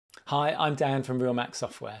Hi, I'm Dan from Real Mac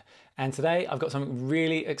Software, and today I've got something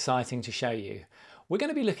really exciting to show you. We're going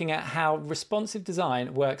to be looking at how responsive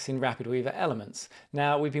design works in RapidWeaver Elements.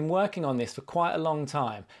 Now, we've been working on this for quite a long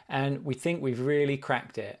time, and we think we've really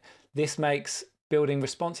cracked it. This makes building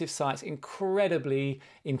responsive sites incredibly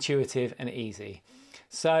intuitive and easy.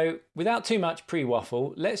 So, without too much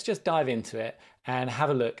pre-waffle, let's just dive into it and have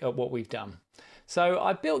a look at what we've done. So,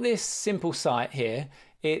 I built this simple site here.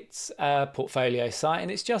 It's a portfolio site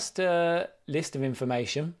and it's just a list of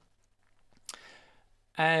information.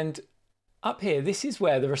 And up here, this is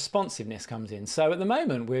where the responsiveness comes in. So at the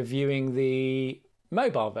moment, we're viewing the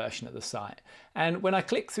mobile version of the site. And when I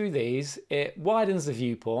click through these, it widens the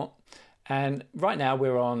viewport. And right now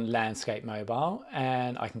we're on landscape mobile,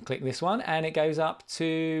 and I can click this one and it goes up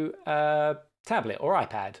to a tablet or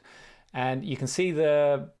iPad. And you can see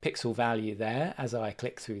the pixel value there as I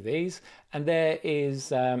click through these, and there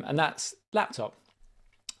is, and that's laptop.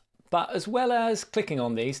 But as well as clicking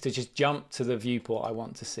on these to just jump to the viewport I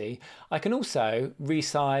want to see, I can also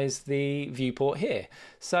resize the viewport here.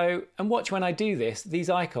 So, and watch when I do this, these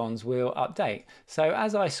icons will update. So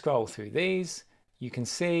as I scroll through these, you can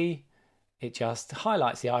see it just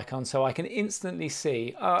highlights the icon so I can instantly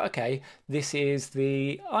see, oh, okay, this is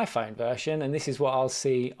the iPhone version and this is what I'll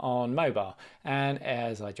see on mobile. And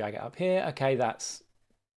as I drag it up here, okay, that's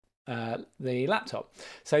the laptop.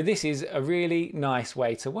 So this is a really nice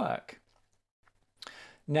way to work.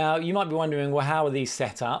 Now, you might be wondering, well, how are these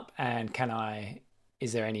set up and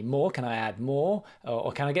is there any more? Can I add more?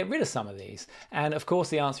 Or can I get rid of some of these? And of course,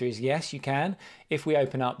 the answer is yes, you can. If we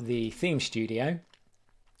open up the Theme Studio,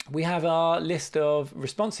 we have our list of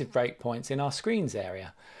responsive breakpoints in our screens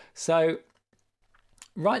area. So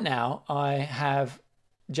right now I have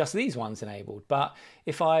just these ones enabled, but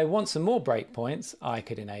if I want some more breakpoints, I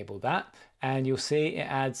could enable that, and you'll see it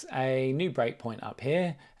adds a new breakpoint up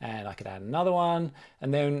here, and I could add another one,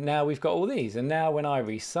 and then now we've got all these. And now when I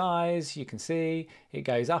resize, you can see it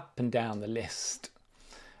goes up and down the list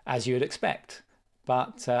as you would expect.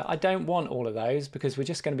 But I don't want all of those because we're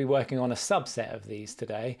just going to be working on a subset of these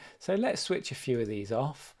today. So let's switch a few of these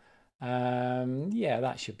off. Yeah,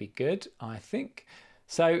 that should be good, I think.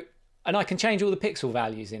 So, and I can change all the pixel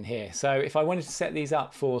values in here. So if I wanted to set these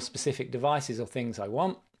up for specific devices or things I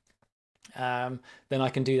want, then I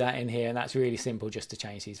can do that in here. And that's really simple just to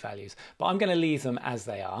change these values. But I'm going to leave them as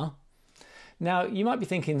they are. Now, you might be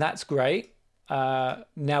thinking that's great.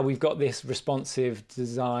 Now we've got this responsive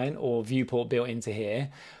design or viewport built into here,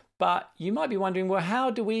 but you might be wondering, well, how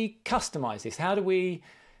do we customize this? How do we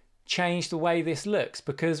change the way this looks?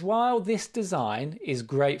 Because while this design is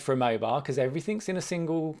great for a mobile, because everything's in a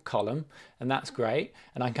single column, and that's great,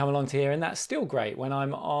 and I can come along to here and that's still great when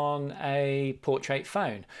I'm on a portrait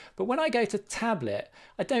phone. But when I go to tablet,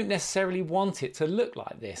 I don't necessarily want it to look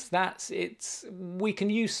like this. We can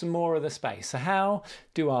use some more of the space. So how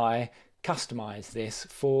do I customize this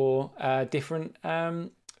for different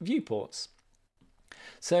viewports?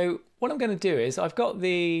 So what I'm going to do is I've got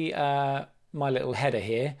the my little header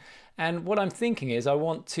here, and what I'm thinking is I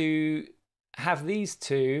want to have these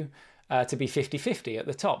two to be 50-50 at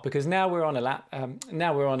the top, because now we're on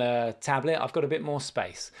a tablet. I've got a bit more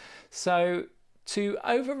space. So to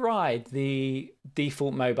override the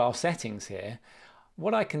default mobile settings here,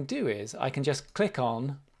 what I can do is I can just click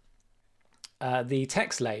on the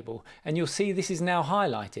text label, and you'll see this is now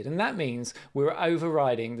highlighted, and that means we're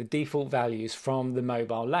overriding the default values from the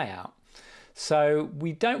mobile layout. So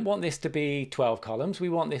we don't want this to be 12 columns, we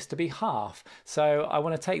want this to be half. So I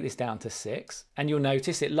want to take this down to 6, and you'll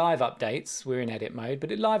notice it live updates. We're in edit mode,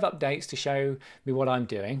 but it live updates to show me what I'm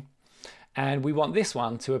doing, and we want this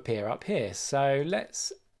one to appear up here. So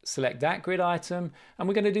let's select that grid item, and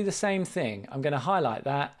we're going to do the same thing. I'm going to highlight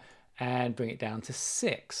that and bring it down to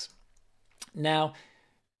 6. Now,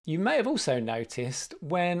 you may have also noticed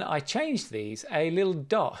when I changed these, a little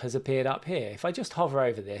dot has appeared up here. If I just hover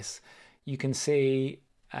over this, you can see,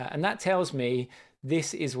 and that tells me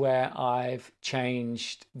this is where I've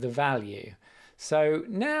changed the value. So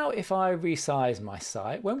now if I resize my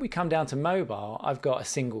site, when we come down to mobile, I've got a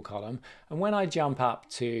single column. And when I jump up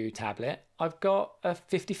to tablet, I've got a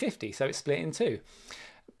 50-50, so it's split in two.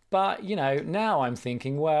 But, you know, now I'm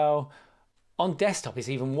thinking, well, on desktop it's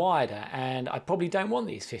even wider, and I probably don't want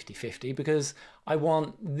these 50-50 because I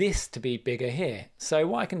want this to be bigger here. So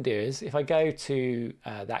what I can do is if I go to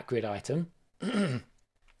that grid item,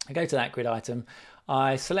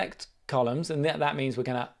 I select columns, and that means we're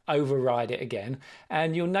going to override it again.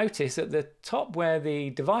 And you'll notice at the top where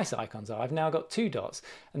the device icons are, I've now got 2 dots,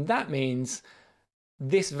 and that means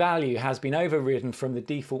this value has been overridden from the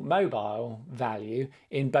default mobile value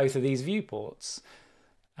in both of these viewports.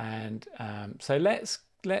 And so let's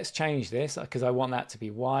change this because I want that to be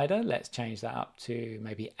wider. Let's change that up to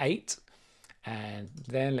maybe 8. And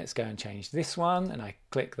then let's go and change this one, and I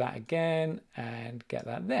click that again and get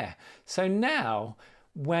that there. So now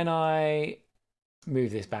when I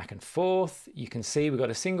move this back and forth, you can see we've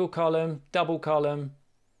got a single column, double column,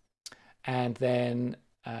 and then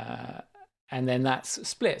that's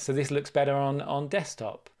split. So this looks better on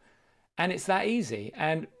desktop, and it's that easy.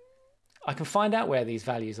 And I can find out where these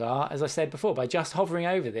values are, as I said before, by just hovering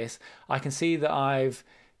over this. I can see that I've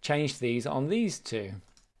changed these on these two.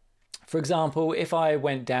 For example, if I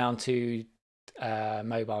went down to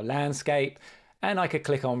mobile landscape, and I could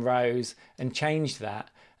click on rows and change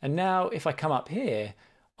that. And now if I come up here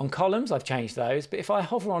on columns, I've changed those. But if I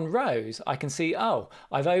hover on rows, I can see, oh,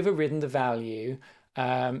 I've overridden the value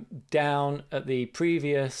down at the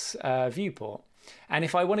previous viewport. And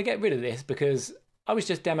if I want to get rid of this because I was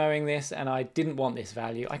just demoing this and I didn't want this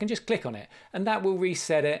value, I can just click on it and that will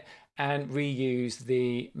reset it and reuse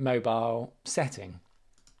the mobile setting.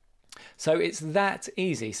 So it's that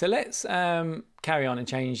easy. So let's carry on and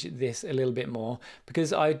change this a little bit more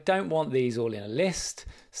because I don't want these all in a list.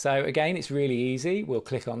 So again, it's really easy. We'll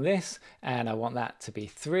click on this and I want that to be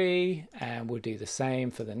 3, and we'll do the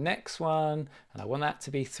same for the next one. And I want that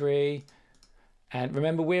to be 3. And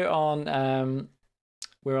remember, we're on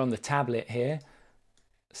the tablet here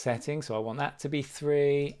setting. So I want that to be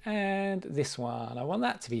 3, and this one, I want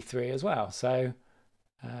that to be 3 as well. So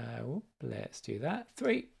let's do that.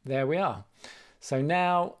 3. There we are. So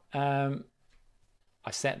now I've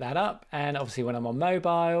set that up, and obviously when I'm on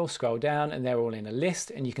mobile, scroll down and they're all in a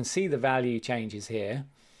list, and you can see the value changes here.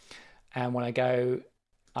 And when I go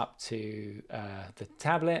up to the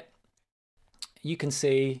tablet, you can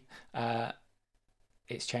see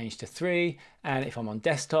it's changed to 3, and if I'm on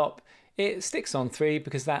desktop, it sticks on 3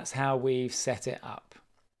 because that's how we've set it up.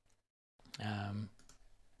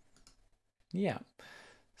 Yeah.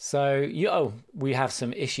 So we have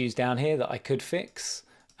some issues down here that I could fix.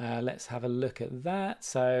 Let's have a look at that.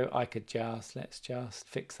 So I could let's just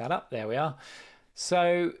fix that up. There we are.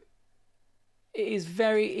 So it is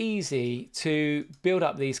very easy to build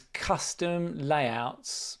up these custom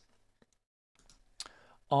layouts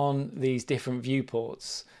on these different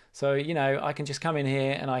viewports. So, I can just come in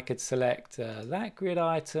here and I could select that grid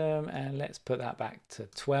item, and let's put that back to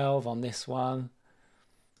 12 on this one.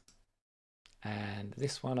 And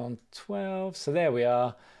this one on 12. So there we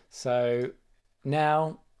are. So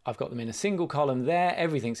now I've got them in a single column there.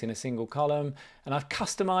 Everything's in a single column, and I've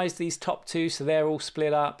customized these top 2 so they're all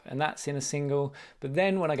split up, and that's in a single. But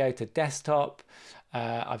then when I go to desktop,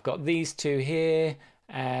 I've got these 2 here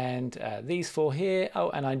and these 4 here.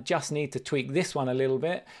 Oh, and I just need to tweak this one a little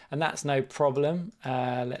bit, and that's no problem.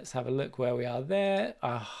 Let's have a look where we are there.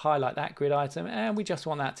 I highlight that grid item, and we just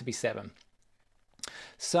want that to be 7.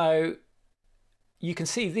 So you can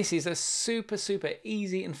see this is a super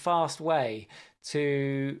easy and fast way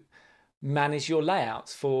to manage your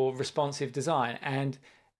layouts for responsive design, and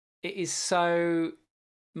it is so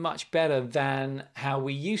much better than how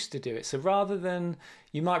we used to do it. So rather than,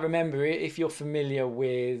 you might remember it if you're familiar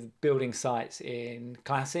with building sites in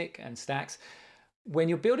Classic and Stacks, when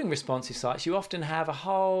you're building responsive sites, you often have a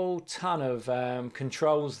whole ton of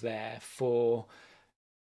controls there for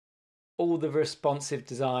all the responsive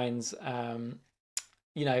designs.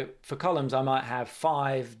 For columns, I might have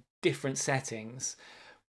 5 different settings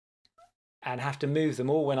and have to move them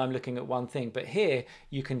all when I'm looking at one thing. But here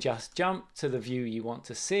you can just jump to the view you want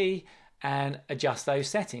to see and adjust those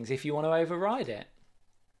settings if you want to override it.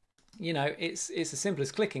 It's as simple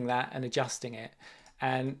as clicking that and adjusting it.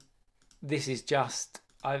 And this is just,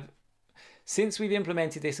 since we've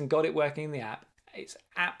implemented this and got it working in the app, it's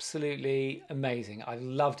absolutely amazing. I've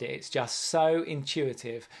loved it. It's just so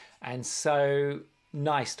intuitive and so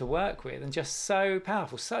nice to work with, and just so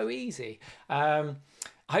powerful, so easy. I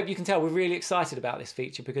hope you can tell we're really excited about this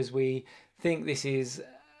feature because we think this is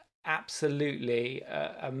absolutely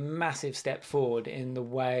a massive step forward in the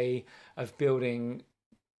way of building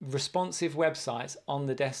responsive websites on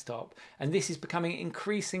the desktop. And this is becoming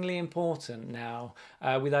increasingly important now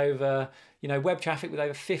with over, web traffic, with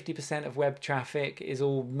over 50% of web traffic is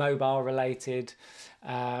all mobile related.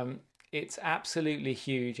 It's absolutely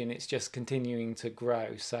huge, and it's just continuing to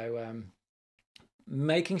grow. So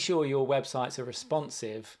making sure your websites are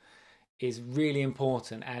responsive is really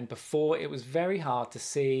important. And before, it was very hard to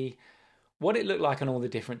see what it looked like on all the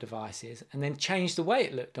different devices and then change the way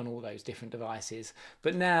it looked on all those different devices.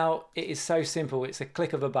 But now it is so simple. It's a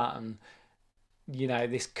click of a button.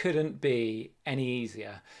 This couldn't be any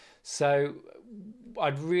easier. So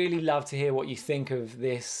I'd really love to hear what you think of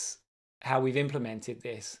this how we've implemented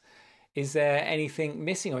this. Is there anything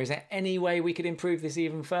missing, or is there any way we could improve this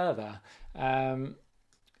even further?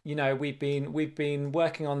 You know, we've been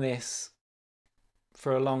working on this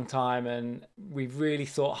for a long time, and we've really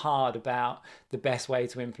thought hard about the best way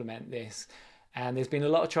to implement this. And there's been a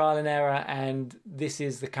lot of trial and error, and this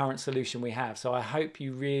is the current solution we have. So I hope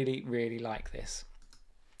you really, really like this.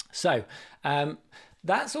 So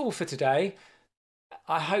that's all for today.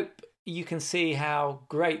 I hope you can see how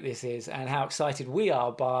great this is and how excited we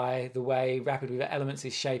are by the way Rapid Weaver Elements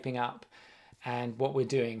is shaping up and what we're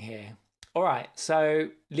doing here. All right, so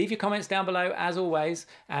leave your comments down below as always,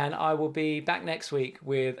 and I will be back next week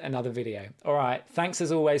with another video. All right, thanks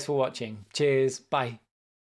as always for watching. Cheers, bye.